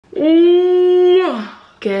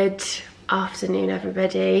Good afternoon,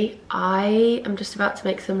 everybody. I am just about to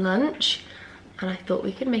make some lunch and I thought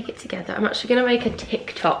we could make it together. I'm actually gonna make a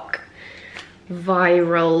TikTok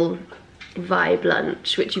viral vibe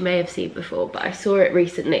lunch, which you may have seen before, but I saw it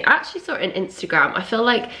recently. I actually saw it on Instagram. I feel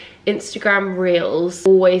like Instagram reels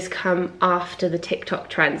always come after the TikTok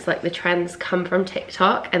trends. Like the trends come from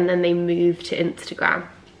TikTok and then they move to Instagram.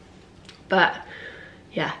 But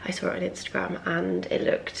yeah, I saw it on Instagram and it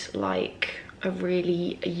looked like a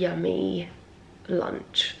really yummy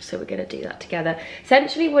lunch, so we're gonna do that together.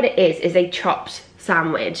 Essentially what it is a chopped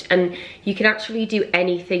sandwich, and you can actually do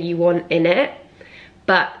anything you want in it,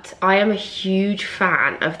 but I am a huge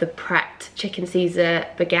fan of the prepped chicken Caesar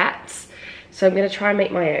baguettes, so I'm gonna try and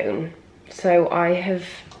make my own. So I have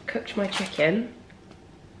cooked my chicken,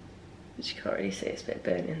 which you can't really see, it's a bit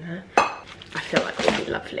burnt in there. I feel like it would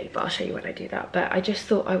be lovely, but I'll show you when I do that. But I just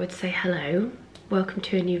thought I would say hello, welcome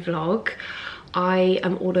to a new vlog. I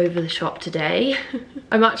am all over the shop today.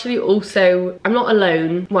 I'm actually also, I'm not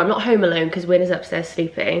alone. Well, I'm not home alone because Win is upstairs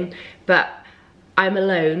sleeping, but I'm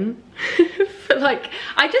alone. But like,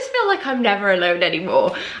 I just feel like I'm never alone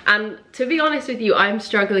anymore. And to be honest with you, I'm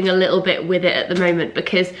struggling a little bit with it at the moment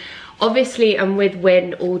because obviously I'm with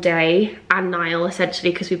Win all day and Niall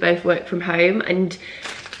essentially because we both work from home, and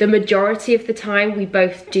the majority of the time we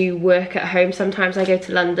both do work at home. Sometimes I go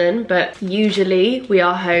to London, but usually we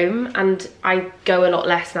are home, and I go a lot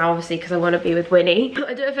less now obviously because I want to be with Winnie.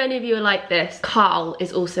 I don't know if any of you are like this. Carl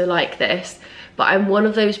is also like this, but I'm one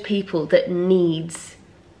of those people that needs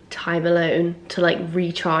time alone to like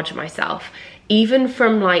recharge myself, even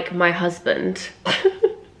from like my husband.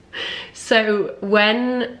 So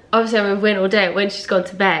when, obviously I'm with Win all day, when she's gone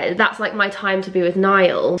to bed, that's like my time to be with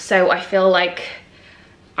Niall. So I feel like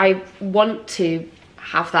I want to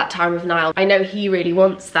have that time with Niall. I know he really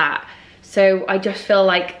wants that. So I just feel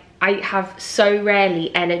like I have so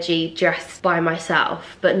rarely energy just by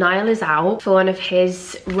myself. But Niall is out for one of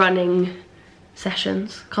his running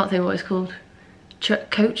sessions. Can't think of what it's called.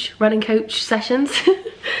 Running coach sessions.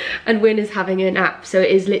 And Win is having a nap. So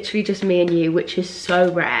it is literally just me and you, which is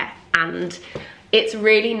so rare. And it's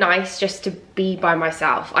really nice just to be by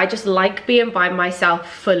myself. I just like being by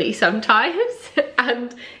myself fully sometimes,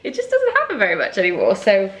 and it just doesn't happen very much anymore.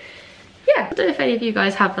 So yeah, I don't know if any of you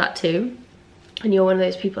guys have that too, and you're one of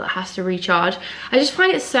those people that has to recharge. I just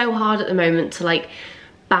find it so hard at the moment to like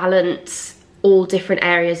balance all different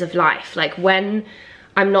areas of life. Like when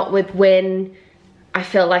I'm not with Win, I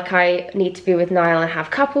feel like I need to be with Niall and have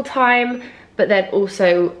couple time, but then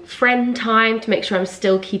also friend time to make sure I'm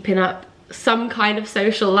still keeping up some kind of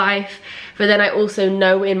social life. But then I also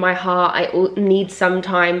know in my heart I need some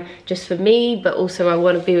time just for me, but also I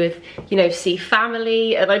want to be with, you know, see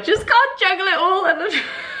family, and I just can't juggle it all. And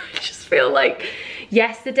I just feel like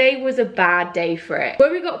yesterday was a bad day for it.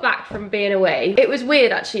 When we got back from being away, it was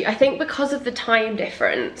weird actually. I think because of the time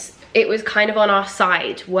difference, it was kind of on our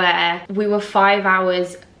side where we were 5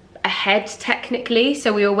 hours ahead technically,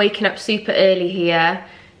 so we were waking up super early here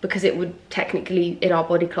because it would technically in our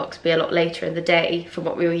body clocks be a lot later in the day from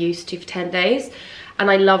what we were used to for 10 days. And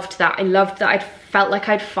I loved that. I loved that. I felt like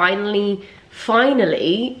I'd finally,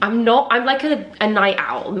 I'm like a night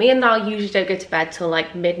owl. Me and Niall usually don't go to bed till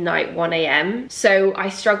like midnight, 1 AM. So I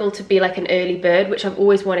struggle to be like an early bird, which I've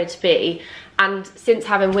always wanted to be. And since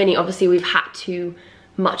having Winnie, obviously we've had to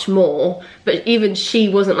much more, but even she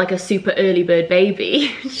wasn't like a super early bird baby.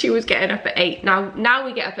 She was getting up at 8. Now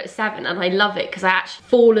we get up at 7, and I love it because I actually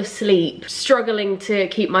fall asleep struggling to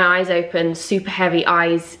keep my eyes open, super heavy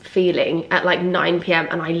eyes feeling at like 9 PM,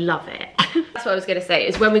 and I love it. That's what I was gonna say,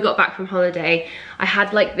 is when we got back from holiday, I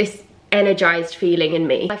had like this energized feeling in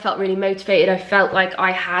me. I felt really motivated. I felt like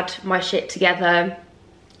I had my shit together,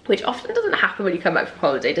 which often doesn't happen when you come back from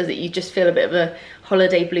holiday, does it? You just feel a bit of a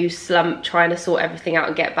holiday blues slump, trying to sort everything out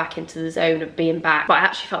and get back into the zone of being back. But I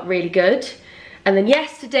actually felt really good. And then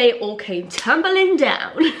yesterday it all came tumbling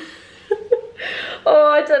down.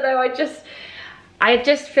 Oh, I don't know, I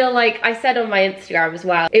just feel like, I said on my Instagram as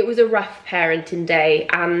well, it was a rough parenting day,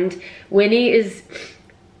 and Winnie is,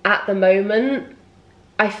 at the moment,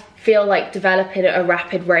 I feel like developing at a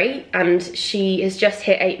rapid rate, and she has just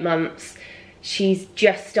hit 8 months. She's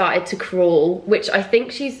just started to crawl, which I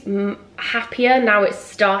think she's happier now it's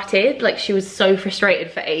started. Like, she was so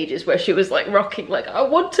frustrated for ages where she was like rocking like, I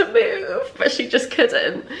want to move, but she just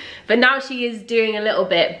couldn't. But now she is doing a little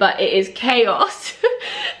bit, but it is chaos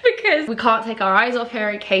because we can't take our eyes off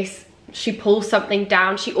her in case she pulls something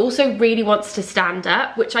down. She also really wants to stand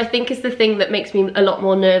up, which I think is the thing that makes me a lot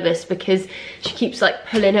more nervous, because she keeps like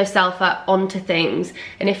pulling herself up onto things,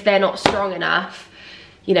 and if they're not strong enough,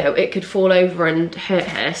 you know, it could fall over and hurt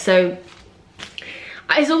her. So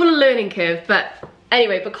it's all a learning curve. But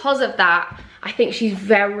anyway, because of that, I think she's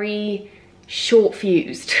very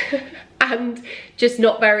short-fused and just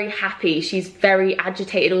not very happy. She's very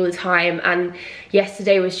agitated all the time, and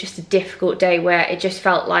yesterday was just a difficult day where it just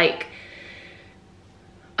felt like,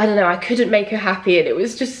 I don't know, I couldn't make her happy, and it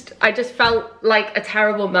was just, I just felt like a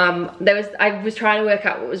terrible mum. I was trying to work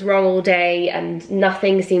out what was wrong all day and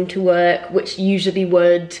nothing seemed to work, which usually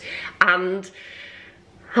would, and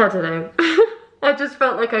I don't know. I just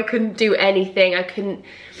felt like I couldn't do anything. I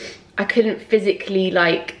couldn't physically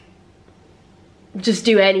like just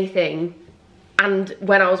do anything. And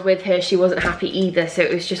when I was with her, she wasn't happy either. So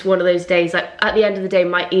it was just one of those days, like at the end of the day,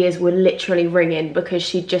 my ears were literally ringing because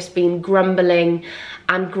she'd just been grumbling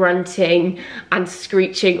and grunting and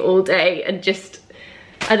screeching all day, and just,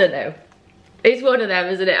 I don't know. It's one of them,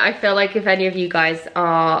 isn't it? I feel like if any of you guys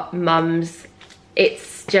are mums,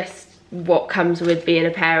 it's just what comes with being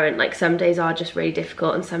a parent. Like some days are just really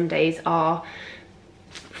difficult and some days are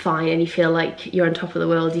fine and you feel like you're on top of the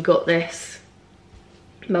world, you got this,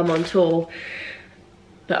 mum on tour.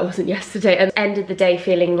 That wasn't yesterday. And ended the day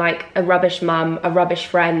feeling like a rubbish mum, a rubbish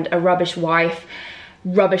friend, a rubbish wife,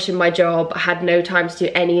 rubbish in my job. I had no time to do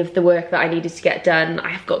any of the work that I needed to get done.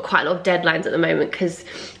 I've got quite a lot of deadlines at the moment because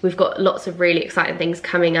we've got lots of really exciting things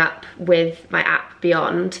coming up with my app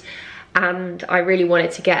Beyond, and I really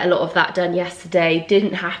wanted to get a lot of that done yesterday.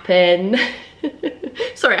 Didn't happen.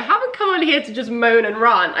 Sorry, I haven't come on here to just moan and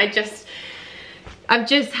rant. I'm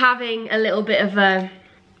just having a little bit of a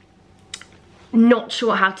not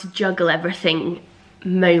sure how to juggle everything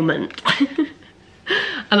moment.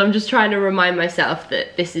 And I'm just trying to remind myself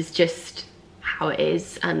that this is just how it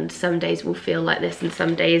is, and some days will feel like this and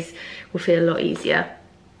some days will feel a lot easier.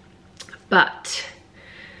 But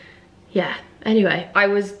yeah, anyway, I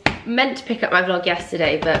was meant to pick up my vlog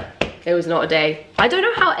yesterday, but it was not a day. I don't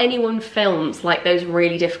know how anyone films like those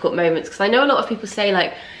really difficult moments, because I know a lot of people say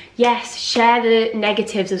like, yes, share the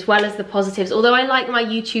negatives as well as the positives. Although I like my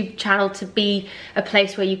YouTube channel to be a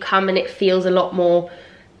place where you come and it feels a lot more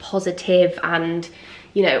positive, and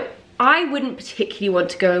you know, I wouldn't particularly want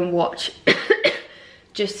to go and watch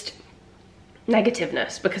just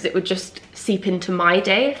negativeness because it would just seep into my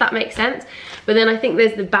day, if that makes sense. But then I think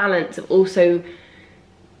there's the balance of also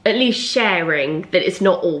at least sharing that it's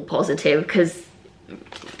not all positive, because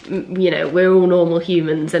you know, we're all normal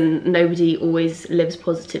humans and nobody always lives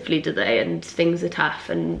positively, do they? And things are tough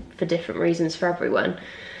and for different reasons for everyone.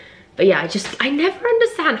 But yeah, I never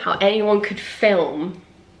understand how anyone could film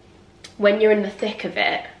when you're in the thick of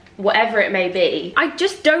it, whatever it may be. I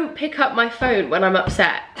just don't pick up my phone when I'm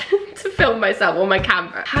upset to film myself on my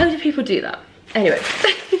camera. How do people do that? Anyway.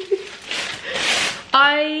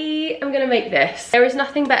 I am gonna make this. There is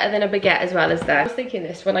nothing better than a baguette as well, is there? I was thinking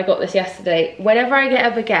this when I got this yesterday. Whenever I get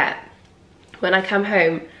a baguette, when I come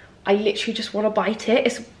home, I literally just want to bite it.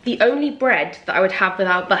 It's the only bread that I would have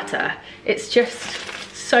without butter. It's just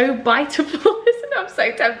so biteable, isn't it? I'm so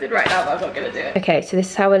tempted right now, but I'm not gonna do it. Okay, so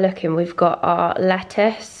this is how we're looking. We've got our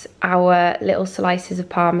lettuce, our little slices of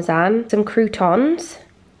parmesan, some croutons,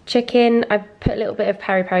 chicken. I've put a little bit of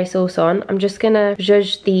peri-peri sauce on. I'm just gonna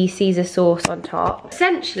zhuzh the Caesar sauce on top.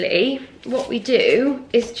 Essentially, what we do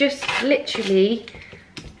is just literally,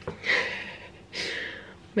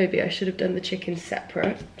 maybe I should have done the chicken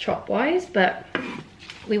separate, chop-wise, but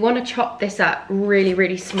we want to chop this up really,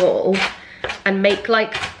 really small and make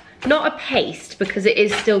like, not a paste because it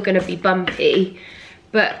is still gonna be bumpy,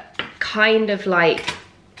 but kind of like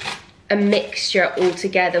a mixture all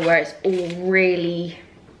together where it's all really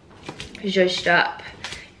zhuzhed up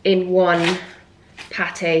in one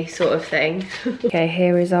pate sort of thing. Okay,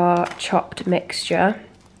 here is our chopped mixture.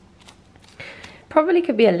 Probably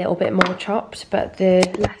could be a little bit more chopped, but the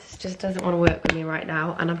lettuce just doesn't want to work with me right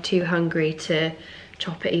now, and I'm too hungry to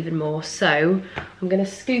chop it even more. So I'm gonna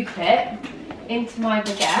scoop it into my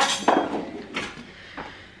baguette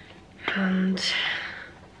and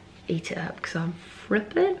eat it up because I'm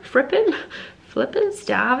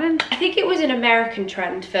starving. I think it was an American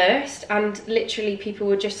trend first, and literally people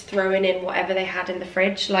were just throwing in whatever they had in the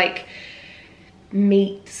fridge, like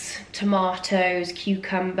meats, tomatoes,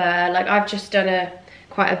 cucumber. Like I've just done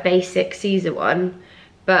quite a basic Caesar one,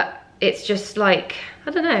 but it's just like,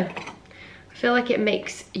 I don't know, I feel like it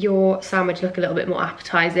makes your sandwich look a little bit more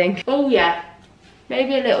appetizing. Oh yeah,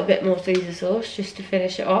 maybe a little bit more Caesar sauce just to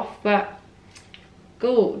finish it off, but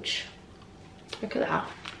gorge. Look at that.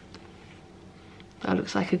 That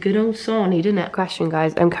looks like a good old sawney, doesn't it? Question,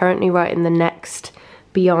 guys. I'm currently writing the next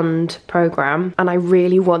Beyond program, and I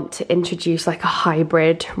really want to introduce like a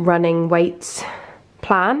hybrid running weights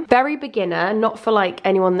plan. Very beginner, not for like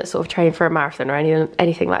anyone that's sort of training for a marathon or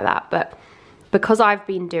anything like that, but because I've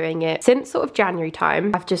been doing it since sort of January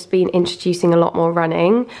time, I've just been introducing a lot more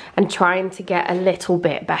running and trying to get a little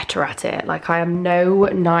bit better at it. Like, I am no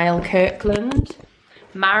Niall Kirkland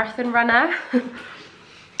marathon runner,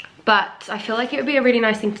 but I feel like it would be a really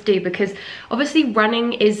nice thing to do because obviously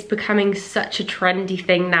running is becoming such a trendy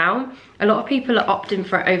thing now. A lot of people are opting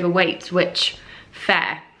for overweight, which,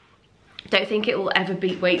 fair. Don't think it will ever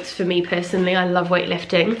beat weights for me personally. I love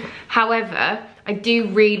weightlifting. However, I do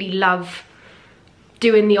really love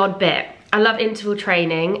doing the odd bit. I love interval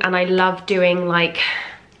training and I love doing like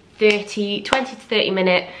 20 to 30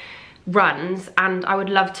 minute runs, and I would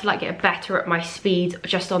love to like get better at my speed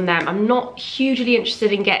just on them. I'm not hugely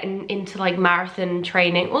interested in getting into like marathon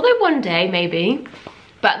training, although one day maybe,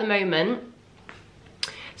 but at the moment,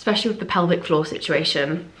 especially with the pelvic floor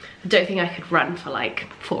situation, I don't think I could run for like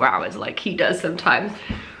 4 hours like he does sometimes.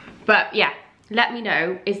 But yeah, let me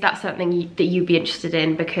know, is that something that you'd be interested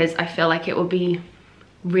in? Because I feel like it will be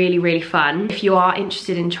really, really fun. If you are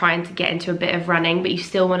interested in trying to get into a bit of running, but you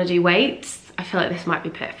still want to do weights, I feel like this might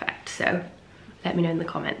be perfect. So let me know in the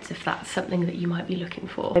comments if that's something that you might be looking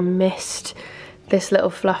for. I missed this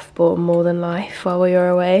little fluff ball more than life while we were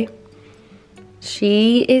away.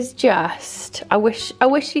 She is just, I wish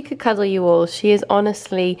she could cuddle you all. She is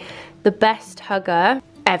honestly the best hugger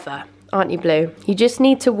ever. Aren't you, Blue? You just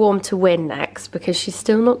need to warm to Win next because she's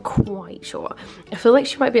still not quite sure. I feel like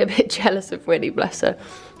she might be a bit jealous of Winnie, bless her.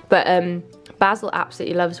 But Basil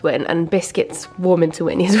absolutely loves Win, and Biscuit's warming to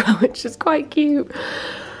Winnie as well, which is quite cute.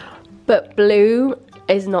 But Blue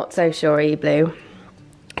is not so sure, Blue.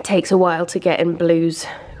 It takes a while to get in Blue's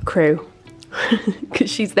crew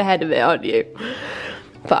because she's the head of it, aren't you?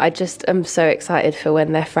 But I just am so excited for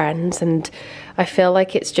when they're friends, and I feel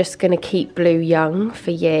like it's just going to keep Blue young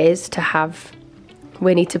for years to have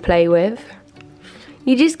Winnie to play with.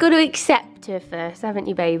 You just got to accept her first, haven't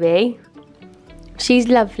you, baby? She's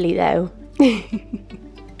lovely though.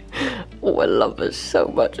 Oh, I love her so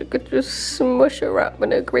much. I could just smush her up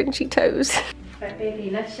in her grinchy toes. Right,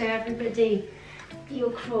 baby, let's show everybody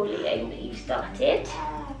your crawly aim that you started.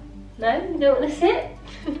 No, you don't want to sit?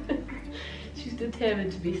 She's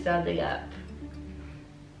determined to be standing up.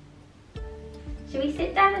 Shall we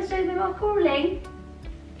sit down and show them our crawling?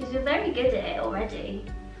 Because you're very good at it already.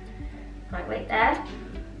 Right, wait there.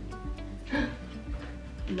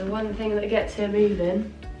 And the one thing that gets her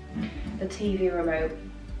moving, the TV remote.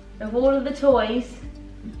 Of all of the toys,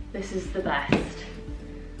 this is the best.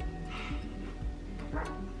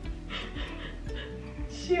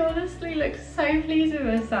 She honestly looks so pleased with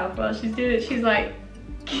herself while she's doing it. She's like,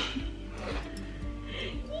 yeah,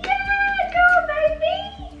 go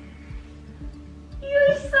baby!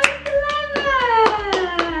 You're so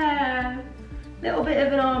clever! Little bit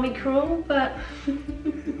of an army crawl, but oh,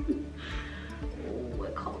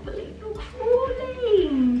 I can't believe you're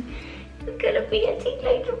crawling. You're gonna be a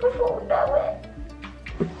teenager before you know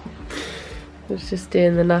it. I was just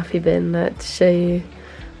doing the nappy bin there to show you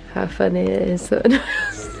how funny it is.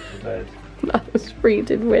 I was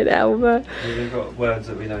reading with Elmer. They've got words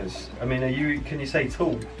that we don't. I mean, can you say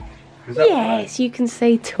tall? Yes, you can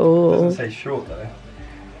say tall. It doesn't say short though.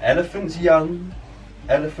 Elephants young,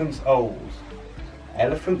 elephants old,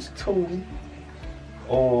 elephants tall,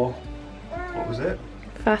 or what was it?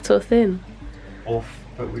 Fat or thin.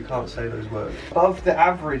 But we can't say those words. Above the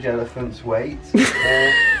average elephant's weight,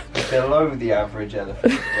 or below the average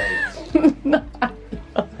elephant's weight. No.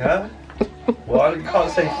 Huh? Well, I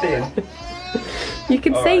can't say thin. You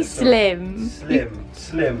can say slim.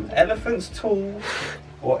 Slim. Elephants tall,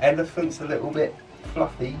 or elephants a little bit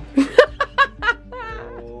fluffy,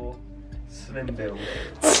 or slim build.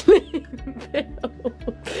 Slim build.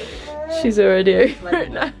 She's already over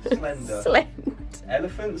it now. Slender. Slender.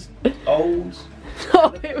 Elephants old,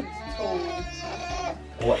 elephants tall,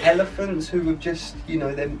 or elephants who have just, you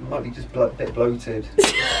know, they might be just a bit bloated,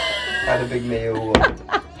 had a big meal. Or,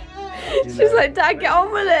 she's like, Dad, get on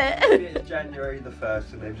with it. Maybe it's January the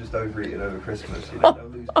 1st and they've just overeaten over Christmas. You know, they'll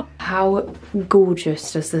lose. How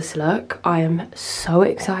gorgeous does this look? I am so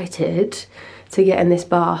excited to get in this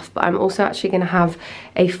bath, but I'm also actually going to have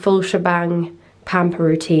a full shebang pamper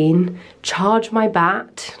routine, charge my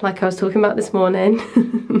bat like I was talking about this morning.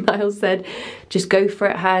 Niall said, just go for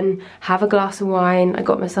it, hun, have a glass of wine. I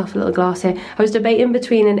got myself a little glass here. I was debating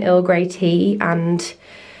between an Earl Grey tea and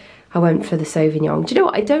I went for the Sauvignon. Do you know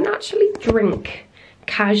what? I don't actually drink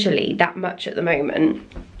casually that much at the moment.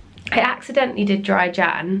 I accidentally did dry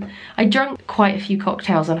Jan. I drank quite a few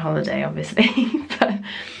cocktails on holiday, obviously, but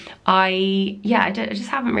I just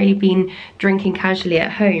haven't really been drinking casually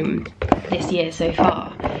at home this year so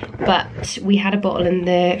far. But we had a bottle in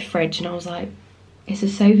the fridge and I was like, it's a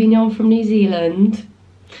Sauvignon from New Zealand.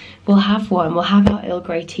 We'll have one, we'll have our Earl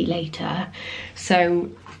Grey tea later.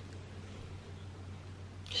 So,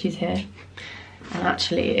 she's here. And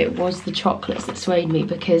actually it was the chocolates that swayed me,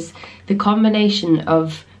 because the combination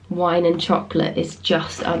of wine and chocolate is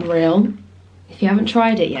just unreal. If you haven't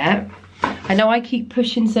tried it yet, I know I keep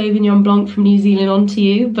pushing Sauvignon Blanc from New Zealand onto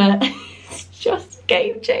you, but it's just a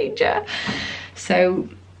game changer. So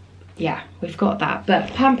yeah, we've got that. But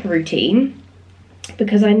pamper routine,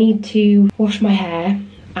 because I need to wash my hair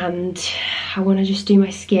and I want to just do my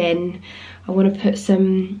skin. I want to put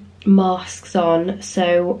some masks on.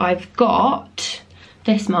 So I've got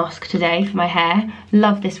this mask today for my hair.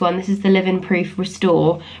 Love this one. This is the Live-In Proof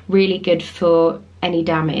Restore. Really good for any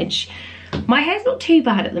damage. My hair's not too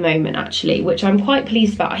bad at the moment actually, which I'm quite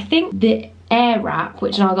pleased about. I think the air wrap,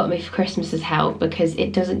 which Niall got me for Christmas, has helped because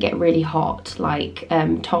it doesn't get really hot like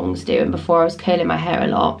tongs do, and before I was curling my hair a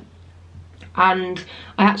lot. And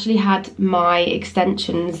I actually had my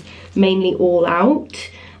extensions mainly all out.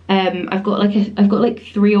 I've got like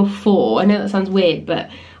 3 or 4. I know that sounds weird, but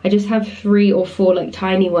I just have 3 or 4 like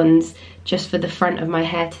tiny ones just for the front of my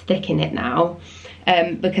hair to thicken it now.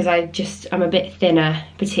 Because I'm a bit thinner,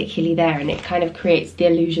 particularly there, and it kind of creates the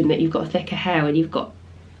illusion that you've got thicker hair when you've got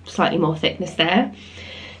slightly more thickness there.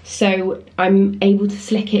 So I'm able to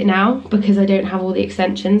slick it now because I don't have all the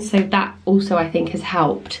extensions. So that also I think has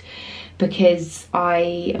helped, because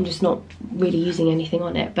I am just not really using anything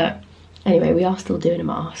on it. But anyway, we are still doing a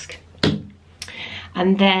mask.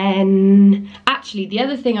 And then actually the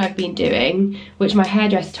other thing I've been doing, which my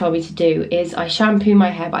hairdresser told me to do, is I shampoo my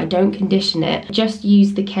hair but I don't condition it. I just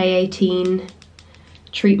use the K18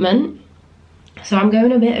 treatment. So I'm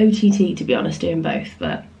going a bit OTT to be honest, doing both,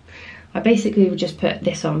 but I basically will just put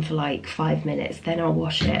this on for like 5 minutes, then I'll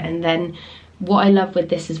wash it. And then what I love with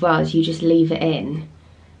this as well is you just leave it in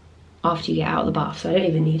after you get out of the bath. So I don't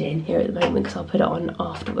even need it in here at the moment because I'll put it on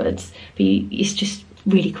afterwards. But it's just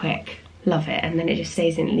really quick. Love it. And then it just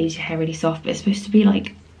stays in and leaves your hair really soft. But it's supposed to be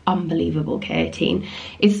like unbelievable K18.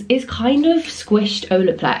 It's kind of squished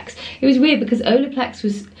Olaplex. It was weird because Olaplex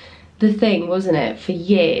was the thing, wasn't it, for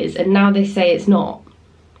years, and now they say it's not.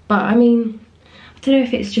 But I mean, I don't know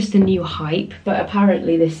if it's just a new hype, but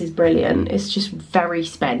apparently this is brilliant. It's just very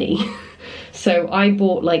spenny. So I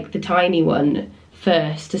bought like the tiny one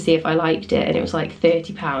first to see if I liked it, and it was like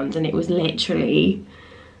 £30, and it was literally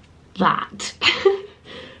that.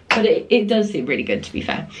 But it does seem really good, to be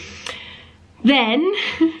fair. Then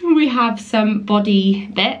we have some body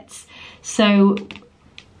bits. So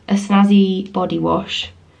a snazzy body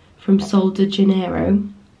wash from Sol de Janeiro,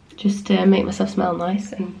 just to make myself smell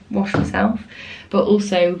nice and wash myself. But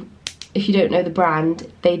also, if you don't know the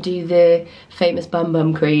brand, they do the famous Bum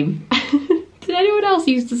Bum cream. Did anyone else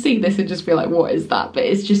used to see this and just feel like, what is that? But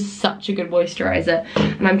it's just such a good moisturiser.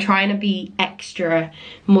 And I'm trying to be extra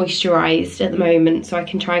moisturised at the moment so I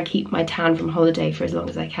can try and keep my tan from holiday for as long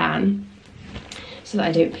as I can, so that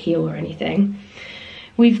I don't peel or anything.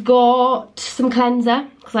 We've got some cleanser,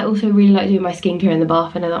 because I also really like doing my skincare in the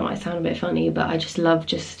bath. I know that might sound a bit funny, but I just love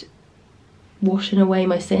just washing away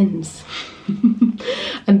my sins.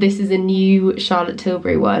 And this is a new Charlotte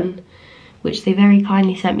Tilbury one, which they very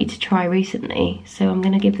kindly sent me to try recently. So I'm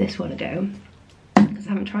gonna give this one a go, because I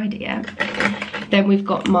haven't tried it yet. Then we've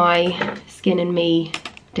got my Skin and Me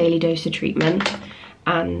Daily Doser treatment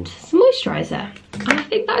and some moisturiser. And I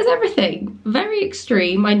think that is everything. Very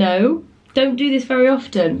extreme, I know. Don't do this very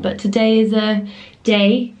often, but today is a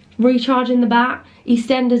day. Recharging the bat,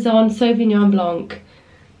 EastEnders on, Sauvignon Blanc.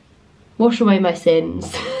 Wash away my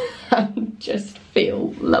sins and just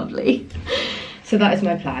feel lovely. So that is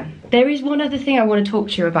my plan. There is one other thing I want to talk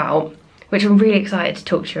to you about, which I'm really excited to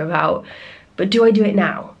talk to you about, but do I do it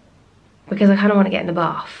now? Because I kind of want to get in the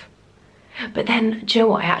bath. But then, do you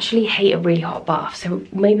know what? I actually hate a really hot bath, so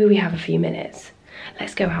maybe we have a few minutes.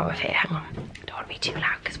 Let's go out of here. Hang on. Don't want to be too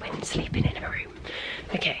loud because we're sleeping in a room.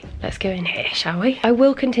 Okay, let's go in here, shall we? I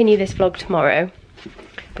will continue this vlog tomorrow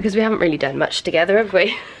because we haven't really done much together, have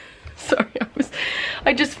we? Sorry,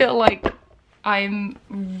 I just feel like I'm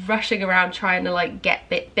rushing around trying to like get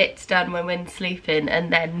bits done when we're sleeping,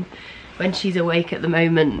 and then when she's awake at the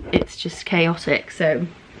moment it's just chaotic, so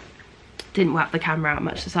didn't whack the camera out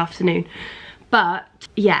much this afternoon. But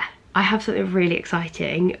yeah, I have something really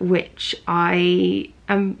exciting which I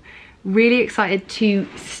am really excited to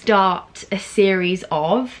start a series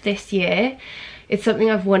of this year. It's something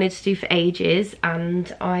I've wanted to do for ages,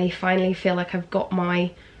 and I finally feel like I've got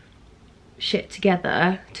my shit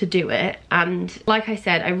together to do it. And like I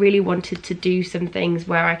said, I really wanted to do some things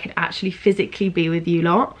where I could actually physically be with you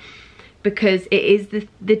lot, because it is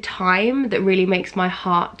the time that really makes my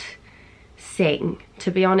heart sing,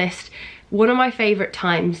 to be honest. One of my favourite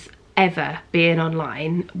times ever being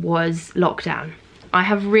online was lockdown. I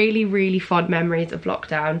have really, really fond memories of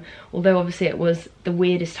lockdown, although obviously it was the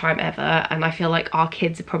weirdest time ever, and I feel like our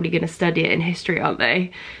kids are probably going to study it in history, aren't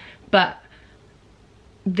they? But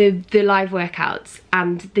the live workouts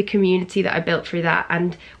and the community that I built through that,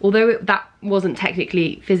 and although that wasn't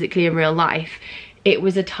technically physically in real life, it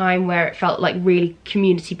was a time where it felt like really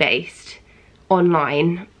community based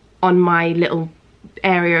online on my little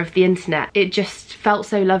area of the internet. It just felt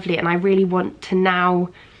so lovely, and I really want to now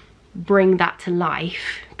bring that to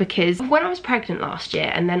life, because when I was pregnant last year,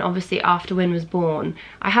 and then obviously after Wynn was born,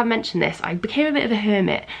 I have mentioned this, I became a bit of a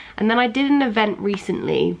hermit, and then I did an event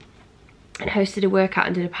recently and hosted a workout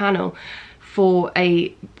and did a panel for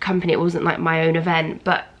a company. It wasn't like my own event,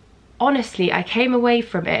 but honestly I came away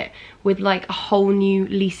from it with like a whole new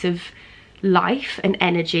lease of life and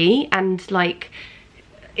energy, and like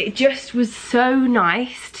it just was so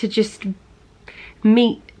nice to just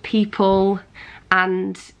meet people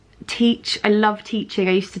and teach. I love teaching.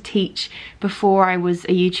 I used to teach before I was a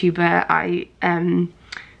YouTuber. I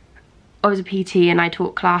was a PT and I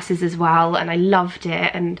taught classes as well, and I loved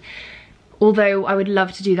it. And although I would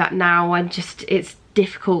love to do that now, it's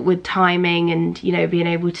difficult with timing and, you know, being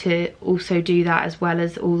able to also do that as well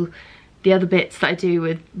as all the other bits that I do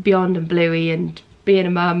with Beyond and Bluey and being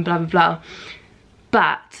a mum, blah blah blah.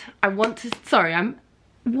 But I want to,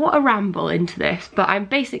 what a ramble into this, but I'm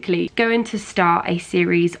basically going to start a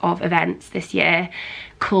series of events this year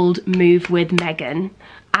called Move with Meggan,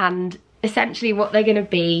 and essentially what they're going to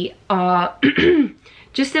be are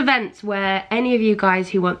just events where any of you guys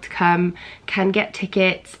who want to come can get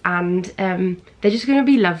tickets, and they're just going to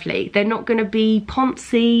be lovely. They're not going to be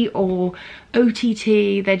poncy or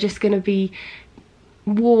OTT, they're just going to be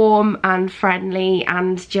warm and friendly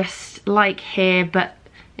and just like here but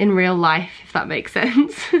in real life, if that makes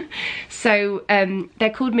sense. So they're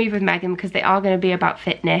called Move with Meggan because they are going to be about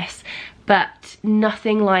fitness, but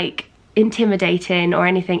nothing like intimidating or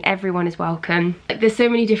anything. Everyone is welcome. Like, there's so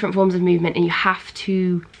many different forms of movement, and you have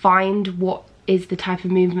to find what is the type of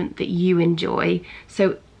movement that you enjoy.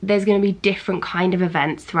 So there's going to be different kind of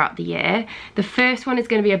events throughout the year. The first one is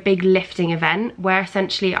going to be a big lifting event where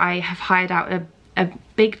essentially I have hired out a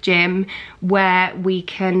big gym where we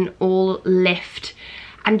can all lift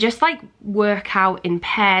and just like work out in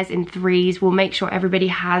pairs, in threes. We'll make sure everybody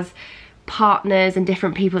has partners and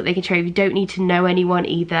different people that they can train. You don't need to know anyone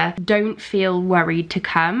either. Don't feel worried to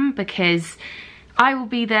come, because I will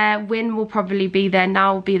be there, Wynn will probably be there,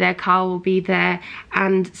 Now will be there, Carl will be there,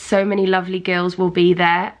 and so many lovely girls will be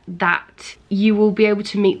there that you will be able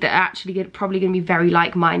to meet that are actually probably going to be very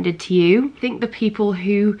like-minded to you. I think the people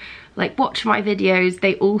who like watch my videos,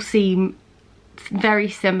 they all seem very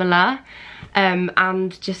similar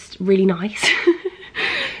and just really nice.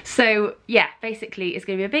 So yeah, basically it's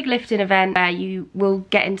going to be a big lifting event where you will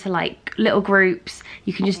get into like little groups.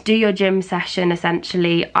 You can just do your gym session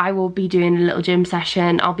essentially. I will be doing a little gym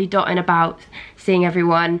session. I'll be dotting about, seeing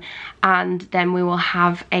everyone, and then we will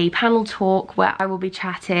have a panel talk where I will be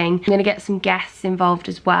chatting. I'm going to get some guests involved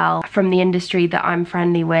as well from the industry that I'm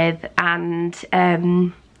friendly with, and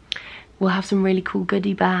we'll have some really cool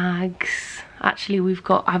goodie bags. Actually,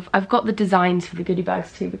 I've got the designs for the goodie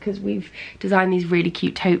bags too, because we've designed these really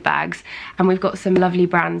cute tote bags, and we've got some lovely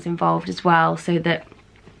brands involved as well, so that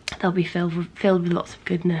they'll be filled with lots of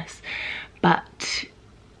goodness. But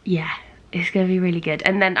yeah, it's gonna be really good.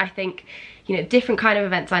 And then I think, you know, different kind of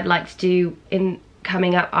events I'd like to do in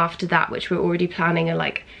coming up after that, which we're already planning, are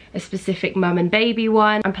like a specific mum and baby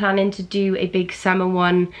one. I'm planning to do a big summer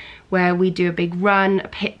one where we do a big run, a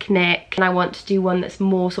picnic, and I want to do one that's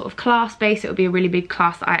more sort of class based. It'll be a really big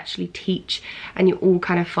class that I actually teach and you all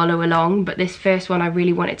kind of follow along. But this first one, I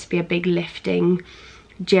really want it to be a big lifting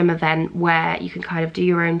gym event where you can kind of do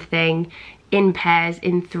your own thing in pairs,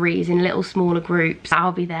 in threes, in little smaller groups.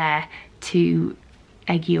 I'll be there to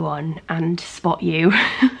egg you on and spot you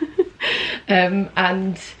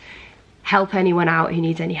and help anyone out who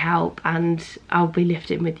needs any help, and I'll be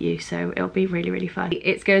lifting with you, so it'll be really, really fun.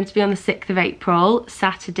 It's going to be on the 6th of April,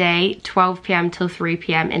 Saturday, 12 PM till 3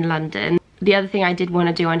 PM in London. The other thing I did want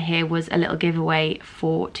to do on here was a little giveaway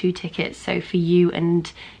for 2 tickets, so for you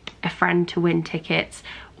and a friend to win tickets,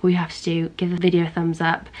 all you have to do, give the video a thumbs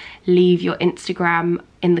up, leave your Instagram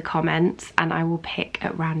in the comments, and I will pick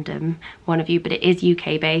at random one of you, but it is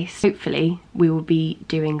UK based. Hopefully we will be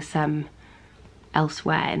doing some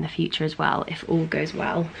elsewhere in the future as well, if all goes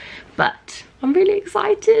well. But I'm really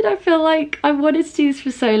excited. I feel like I wanted to do this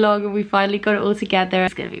for so long and we finally got it all together.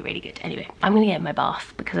 It's gonna be really good. Anyway, I'm gonna get in my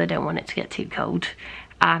bath because I don't want it to get too cold.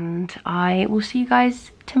 And I will see you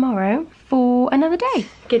guys tomorrow for another day.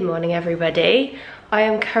 Good morning, everybody. I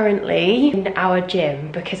am currently in our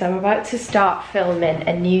gym because I'm about to start filming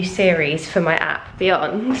a new series for my app,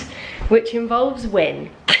 Beyond, which involves Win.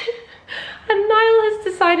 And Niall has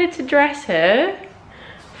decided to dress her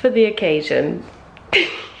for the occasion.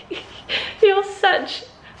 You're such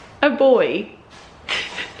a boy.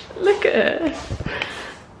 Look at her.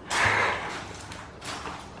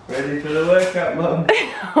 Ready for the workout, Mum?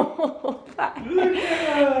 Oh, Look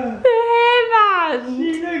at her! the hairband!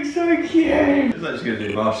 She looks so cute! She's like she's gonna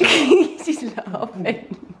do martial arts. She's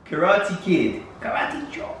laughing. Karate Kid.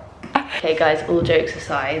 Karate chop. Okay guys, all jokes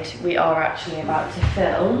aside, we are actually about to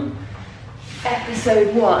film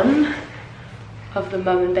episode 1 of the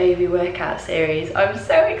mum and baby workout series. I'm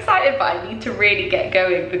so excited, but I need to really get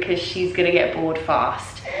going because she's gonna get bored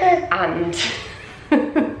fast. And she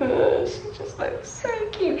just looks so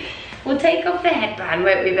cute. We'll take off the headband,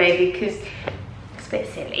 won't we, baby? Because it's a bit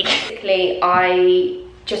silly. Basically, I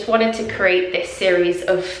just wanted to create this series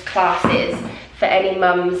of classes for any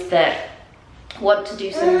mums that want to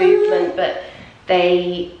do some movement, but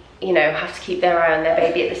they, you know, have to keep their eye on their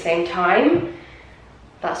baby at the same time.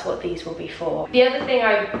 That's what these will be for. The other thing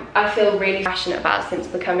I feel really passionate about since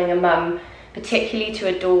becoming a mum, particularly to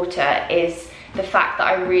a daughter, is the fact that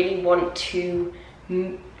I really want to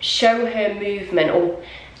show her movement or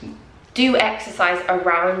do exercise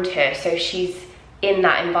around her, so she's in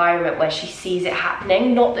that environment where she sees it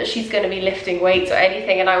happening. Not that she's going to be lifting weights or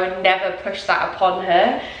anything, and I would never push that upon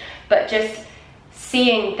her, but just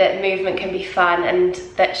seeing that movement can be fun and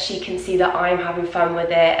that she can see that I'm having fun with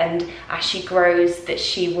it, and as she grows that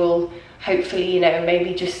she will hopefully, you know,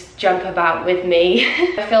 maybe just jump about with me.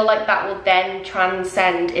 I feel like that will then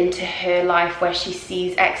transcend into her life where she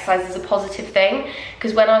sees exercise as a positive thing,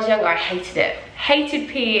 because when I was younger I hated it. Hated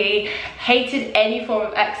PE, hated any form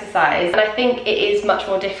of exercise, and I think it is much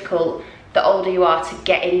more difficult the older you are to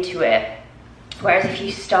get into it. Whereas if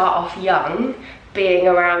you start off young, being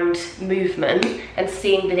around movement and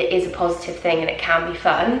seeing that it is a positive thing and it can be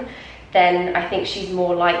fun, then I think she's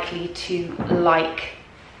more likely to like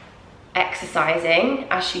exercising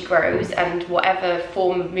as she grows, and whatever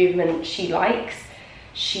form of movement she likes,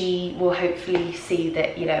 she will hopefully see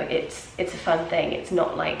that, you know, it's a fun thing. It's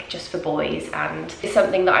not like just for boys, and it's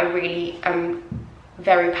something that I really am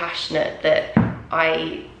very passionate that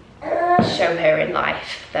I show her in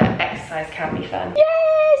life, that exercise can be fun.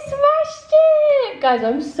 Yay, smashed it! Guys,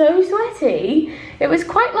 I'm so sweaty. It was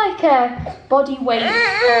quite like a body weight.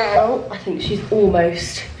 Oh, I think she's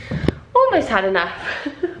almost had enough.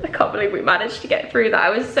 I can't believe we managed to get through that. I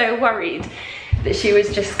was so worried that she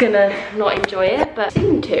was just gonna not enjoy it, but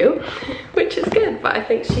seemed to, which is good. But I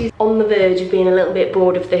think she's on the verge of being a little bit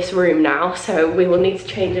bored of this room now, so we will need to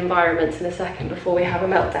change environments in a second before we have a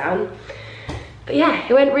meltdown. But yeah,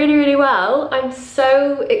 it went really, really well. I'm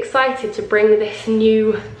so excited to bring this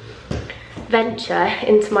new venture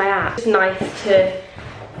into my app. It's nice to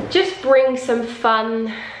just bring some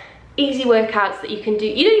fun, easy workouts that you can do.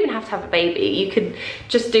 You don't even have to have a baby. You could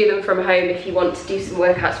just do them from home if you want to do some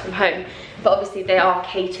workouts from home. But obviously they are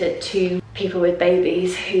catered to people with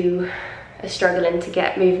babies who are struggling to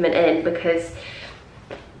get movement in because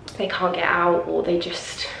they can't get out, or they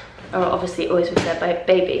just are obviously always with their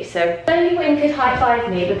baby. So only Win could high five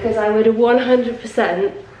me, because I would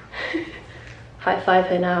 100% high five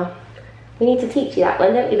her now. We need to teach you that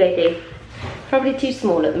one, don't we, baby? Probably too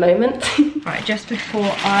small at the moment. Right, just before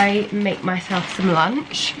I make myself some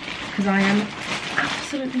lunch, because I am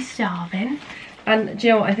absolutely starving. And do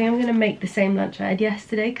you know what? I think I'm going to make the same lunch I had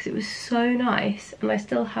yesterday because it was so nice, and I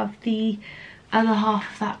still have the other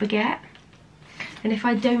half of that baguette. And if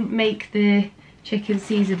I don't make the chicken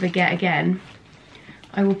Caesar baguette again,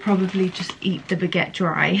 I will probably just eat the baguette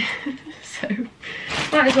dry. So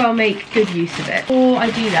might as well make good use of it. Before I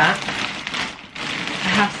do that,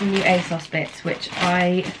 I have some new ASOS bits which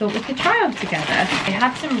I thought we could try on together. They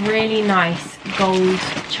had some really nice gold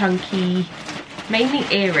chunky, mainly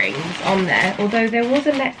earrings on there, although there was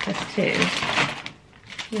a necklace too.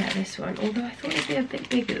 Yeah, this one, although I thought it'd be a bit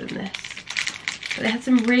bigger than this. But they had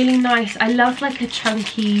some really nice, I love like a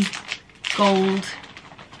chunky gold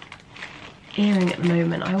earring at the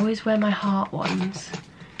moment. I always wear my heart ones,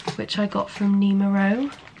 which I got from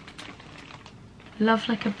Nemero. Love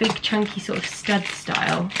like a big chunky sort of stud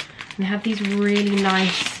style. And they have these really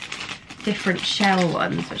nice different shell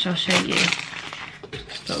ones, which I'll show you.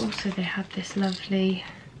 But also they have this lovely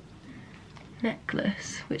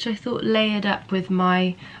necklace, which I thought layered up with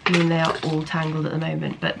my, I mean they are all tangled at the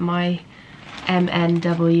moment, but my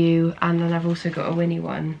MNW, and then I've also got a Winnie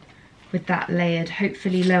one with that layered,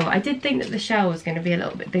 hopefully lower. I did think that the shell was going to be a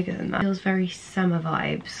little bit bigger than that. It feels very summer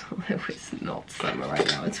vibes, although it's not summer right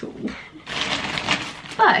now at all.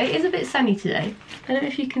 But it is a bit sunny today. I don't know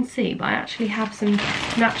if you can see, but I actually have some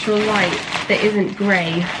natural light that isn't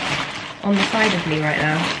grey on the side of me right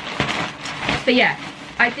now. But yeah,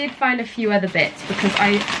 I did find a few other bits because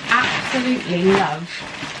I absolutely love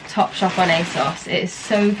Topshop on ASOS. It is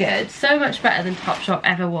so good, so much better than Topshop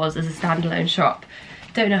ever was as a standalone shop.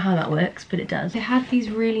 Don't know how that works, but it does. They had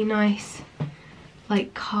these really nice,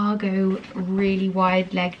 like cargo, really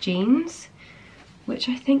wide leg jeans, which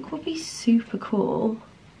I think will be super cool.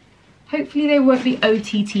 Hopefully they won't be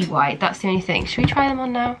OTT wide, that's the only thing. Should we try them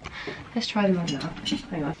on now? Let's try them on now.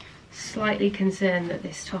 Hang on. Slightly concerned that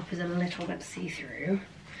this top is a little bit see-through.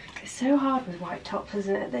 It's so hard with white tops,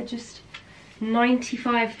 isn't it? They're just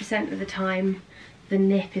 95% of the time the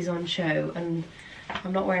nip is on show, and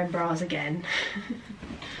I'm not wearing bras again.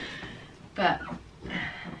 But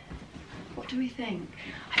what do we think?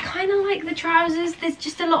 I kind of like the trousers. There's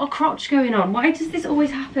just a lot of crotch going on. Why does this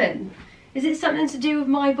always happen? Is it something to do with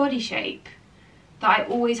my body shape that I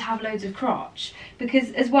always have loads of crotch?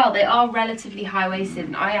 Because as well, they are relatively high-waisted,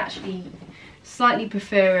 and I actually slightly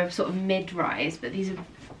prefer a sort of mid-rise, but these are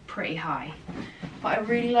pretty high. But I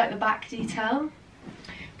really like the back detail.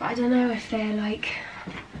 But I don't know if they're like,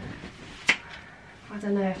 I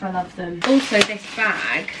don't know if I love them. Also, this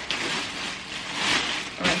bag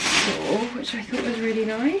I saw, which I thought was really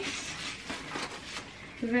nice.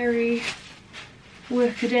 Very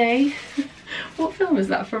work-a-day. What film is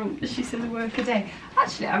that from? She said work-a-day.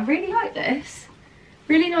 Actually, I really like this.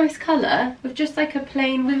 Really nice colour with just like a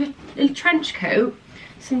plain, with a trench coat,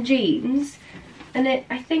 some jeans, and it.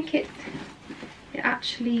 I think it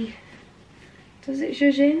actually, does it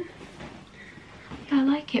zhuzh in? Yeah, I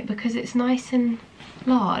like it because it's nice and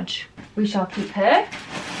large. We shall keep her.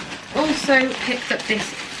 Also picked up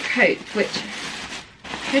this coat, which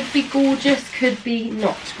could be gorgeous, could be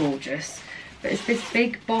not gorgeous. But it's this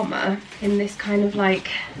big bomber in this kind of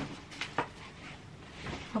like,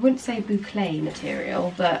 I wouldn't say boucle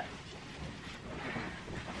material, but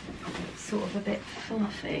it's sort of a bit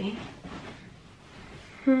fluffy.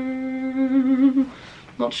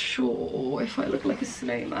 Not sure if I look like a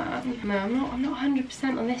snowman. No, I'm not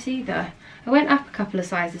 100% on this either. I went up a couple of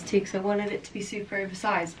sizes too because I wanted it to be super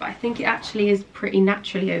oversized, but I think it actually is pretty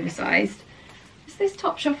naturally oversized. Is this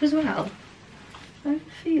Topshop as well? I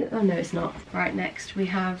feel, oh no it's not. Right, next we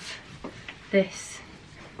have this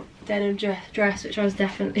denim dress, which I was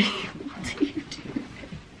definitely, what are you doing?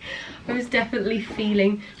 I was definitely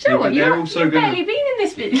feeling, do you know what, you've barely been in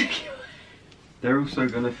this video. They're also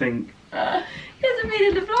going to think... He hasn't been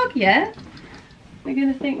in the vlog yet. They're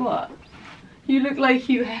going to think what? You look like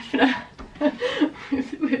Hugh Hefner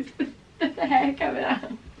with the hair coming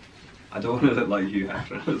out. I don't want to look like Hugh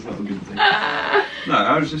Hefner, that's not a good thing. No,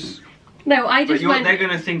 I was just... No, I just went... They're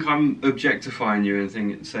going to think I'm objectifying you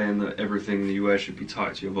and saying that everything that you wear should be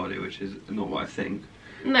tight to your body, which is not what I think.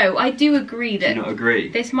 No, I do agree that... Do you not agree?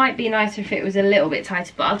 This might be nicer if it was a little bit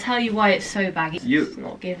tighter, but I'll tell you why it's so baggy. It's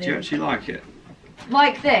not giving. Do you actually like it?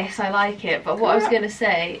 Like this, I like it, but what I was going to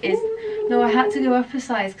say is, no, I had to go up a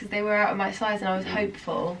size because they were out of my size and I was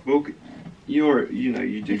hopeful. Well, you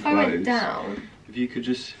do if clothes. I went down, if you could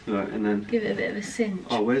just, and then... give it a bit of a cinch.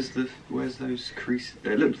 Oh, where's those creases?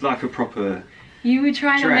 It looked like a proper You were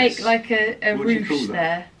trying dress. to make like a ruche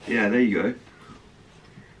there. Yeah, there you go.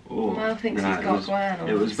 Oh, Mel thinks he's got Gwen on.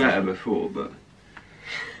 It was better before, but...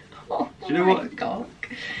 Oh, do you know what? God.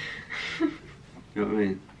 You know what I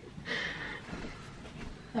mean?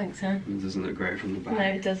 Thanks, huh? It doesn't look great from the back. No,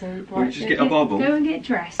 it doesn't. Or just get a bobble. Go and get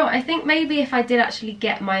dressed. Oh, I think maybe if I did actually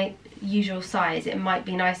get my usual size, it might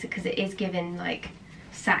be nicer because it is giving like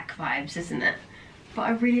sack vibes, isn't it? But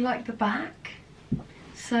I really like the back.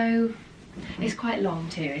 So it's quite long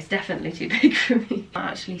too. It's definitely too big for me. I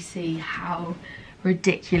actually see how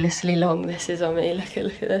ridiculously long this is on me. Look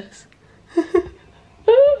at this.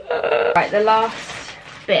 Right, the last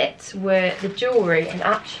bits were the jewellery, and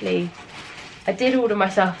actually I did order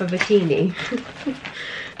myself a bikini.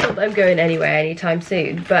 Not that I'm going anywhere anytime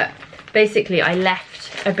soon, but basically I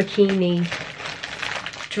left a bikini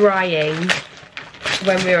drying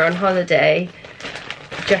when we were on holiday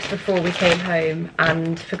just before we came home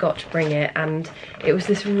and forgot to bring it, and it was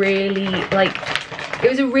this really like, it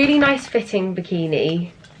was a really nice fitting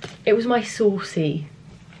bikini. It was my saucy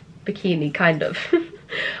bikini kind of.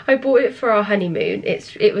 I bought it for our honeymoon.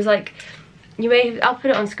 It was like, I'll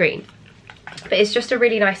put it on screen. But it's just a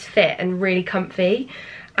really nice fit and really comfy.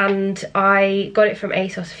 And I got it from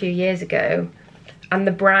ASOS a few years ago, and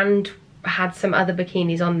the brand had some other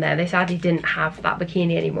bikinis on there. They sadly didn't have that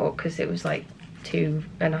bikini anymore because it was like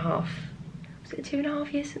 2.5, was it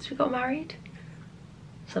 2.5 years since we got married?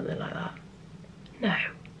 Something like that. No,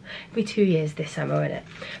 it'll be 2 years this summer, won't it?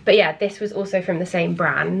 But yeah, this was also from the same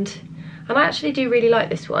brand, and I actually do really like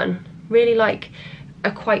this one. Really like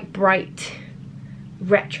a quite bright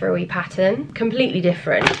retro-y pattern, completely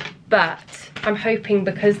different, but I'm hoping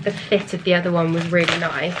because the fit of the other one was really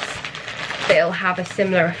nice that it'll have a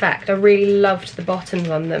similar effect. I really loved the bottoms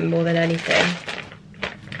on them more than anything,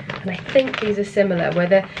 and I think these are similar, where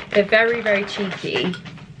they're very, very cheeky,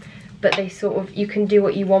 but they sort of, you can do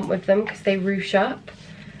what you want with them because they ruche up,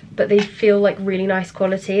 but they feel like really nice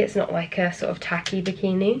quality. It's not like a sort of tacky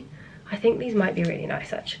bikini. I think these might be really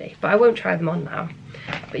nice actually, but I won't try them on now.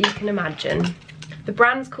 But you can imagine, the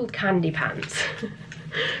brand's called Candy Pants,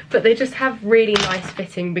 but they just have really nice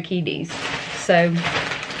fitting bikinis. So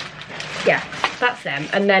yeah, that's them.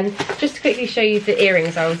 And then just to quickly show you the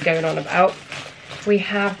earrings I was going on about, we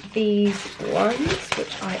have these ones,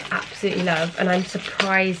 which I absolutely love, and I'm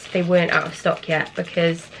surprised they weren't out of stock yet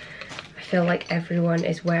because I feel like everyone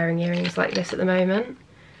is wearing earrings like this at the moment.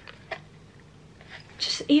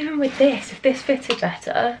 Just even with this, if this fitted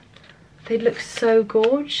better, they'd look so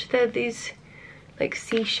gorge. They're these like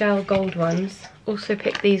seashell gold ones. Also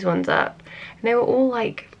picked these ones up, and they were all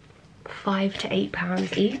like £5 to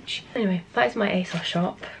 £8 each. Anyway, that is my ASOS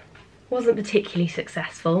shop. Wasn't particularly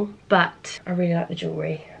successful, but I really like the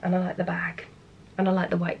jewellery, and I like the bag, and I like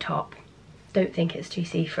the white top. Don't think it's too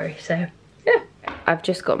see-through, so yeah. I've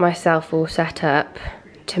just got myself all set up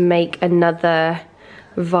to make another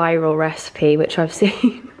viral recipe, which I've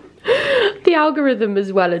seen. The algorithm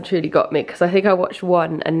as well and truly got me, because I think I watched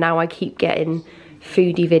one and now I keep getting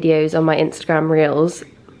foodie videos on my Instagram reels.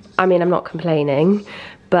 I mean, I'm not complaining,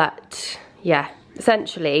 but yeah,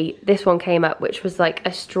 essentially this one came up, which was like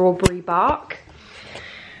a strawberry bark,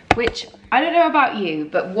 which I don't know about you,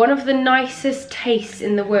 but one of the nicest tastes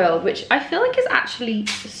in the world, which I feel like is actually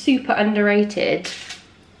super underrated,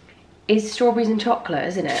 is strawberries and chocolate,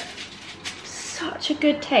 isn't it? Such a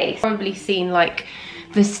good taste. Probably seen like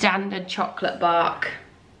the standard chocolate bark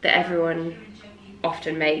that everyone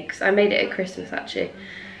often makes. I made it at Christmas actually,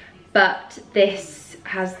 but this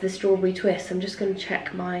has the strawberry twist. I'm just going to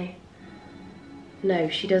check my... No,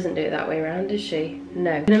 she doesn't do it that way around, does she?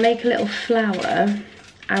 No. I'm going to make a little flower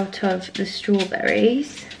out of the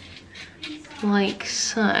strawberries, like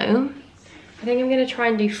so. I think I'm going to try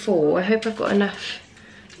and do 4. I hope I've got enough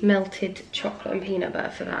melted chocolate and peanut butter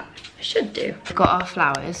for that. I should do. I've got our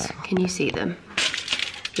flowers. Can you see them?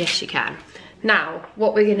 Yes, you can. Now,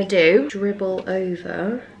 what we're gonna do, dribble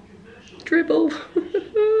over. Dribble.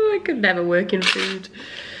 I could never work in food.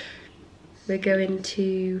 We're going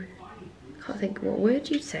to, I can't think, what word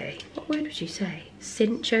you'd say? What word would you say?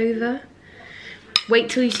 Cinch over? Wait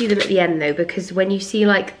till you see them at the end though, because when you see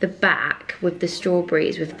like the back with the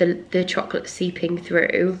strawberries, with the chocolate seeping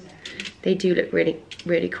through, they do look really,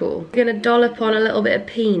 really cool. We're gonna dollop on a little bit of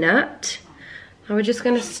peanut. And we're just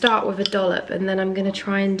gonna start with a dollop, and then I'm gonna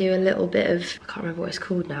try and do a little bit of, I can't remember what it's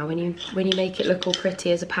called now, when you make it look all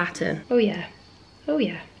pretty as a pattern. Oh yeah, oh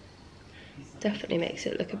yeah. Definitely makes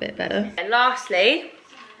it look a bit better. And lastly,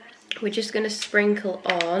 we're just gonna sprinkle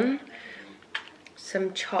on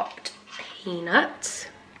some chopped peanuts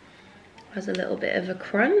as a little bit of a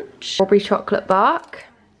crunch. Strawberry chocolate bark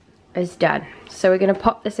is done. So we're gonna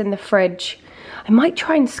pop this in the fridge. I might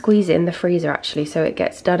try and squeeze it in the freezer actually, so it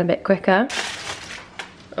gets done a bit quicker.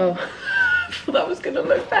 Oh, I thought that was gonna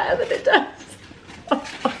look better than it does.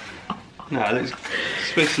 No, it's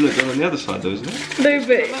supposed to look good on the other side though, isn't it? No,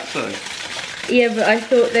 but... On that side. Yeah, but I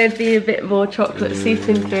thought there'd be a bit more chocolate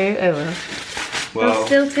seeping through. Oh well. Well, it'll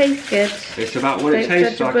still taste good. It's about what it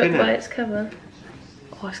tastes like, isn't it? By its cover.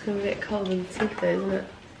 Oh, it's gonna be a bit cold in the teeth though, isn't it?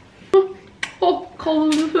 Oh,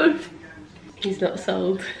 cold in the teeth. He's not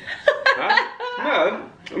sold. Huh? No,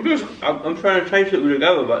 I'm trying to taste it with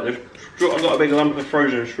together, but I've got a big lump of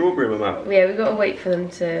frozen strawberry in my mouth. Yeah, we've got to wait for them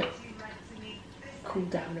to cool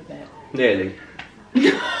down a bit. Nearly.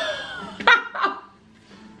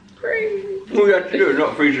 All you have to do is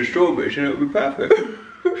not freeze the strawberries and it'll be perfect.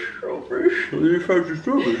 Strawberries? You froze the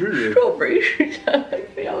strawberries, didn't you? Strawberries? You sound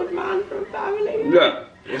like the old man from family. Look,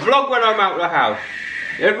 vlog when I'm out of the house.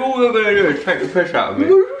 If all you're going to do is take the piss out of me.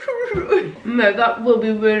 No, that will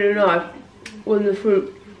be really nice with the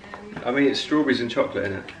fruit. I mean, it's strawberries and chocolate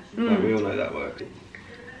in it. Like, we all know that works.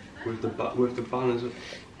 With the bun as well.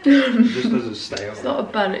 It just doesn't stay on. It's not a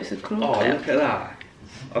bun, it's a crumpet. Oh, look at that.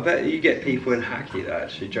 I bet you get people in Hackney that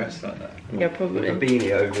actually dress like that. Yeah, probably. With a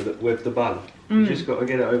beanie over with the bun. You just got to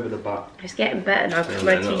get it over the butt. It's getting better now because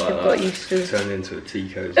my teeth have got used to. Turn into a tea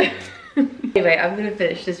coat. Anyway, I'm going to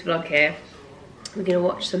finish this vlog here. We're going to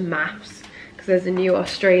watch some maths because there's a new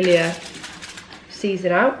Australia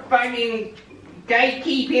season out. Banging,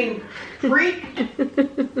 gatekeeping freak.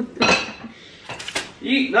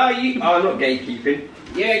 I'm not gatekeeping.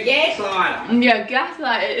 You're a gaslighter. Yeah,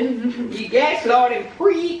 gaslighting. You gaslighting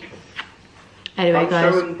freak. Anyway,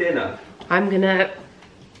 guys, showing dinner. I'm going to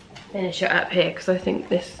finish it up here because I think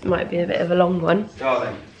this might be a bit of a long one.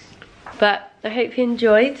 Darling. But I hope you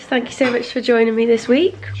enjoyed. Thank you so much for joining me this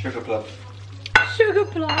week. Sugar plum. Sugar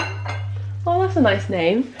plum. Oh, that's a nice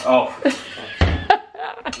name. Oh.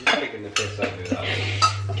 You're taking the piss out of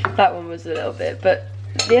that. That one was a little bit, but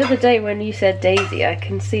the other day when you said Daisy, I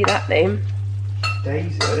can see that name.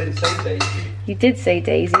 Daisy? I didn't say Daisy. You did say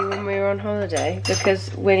Daisy when we were on holiday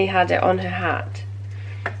because Winnie had it on her hat.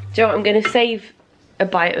 Do you know what? I'm going to save a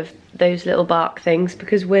bite of those little bark things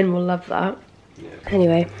because Win will love that. Yeah.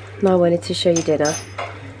 Anyway, now I wanted to show you dinner,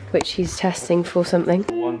 which he's testing for something.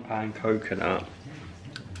 1 pan coconut.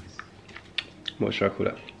 What should I call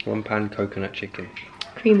it? 1 pan coconut chicken.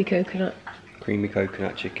 Creamy coconut. Creamy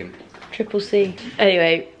coconut chicken. Triple C.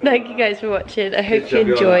 Anyway, thank you guys for watching. I hope you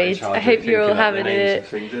enjoyed. I hope you're all having a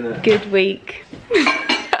good week.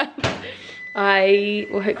 I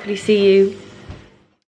will hopefully see you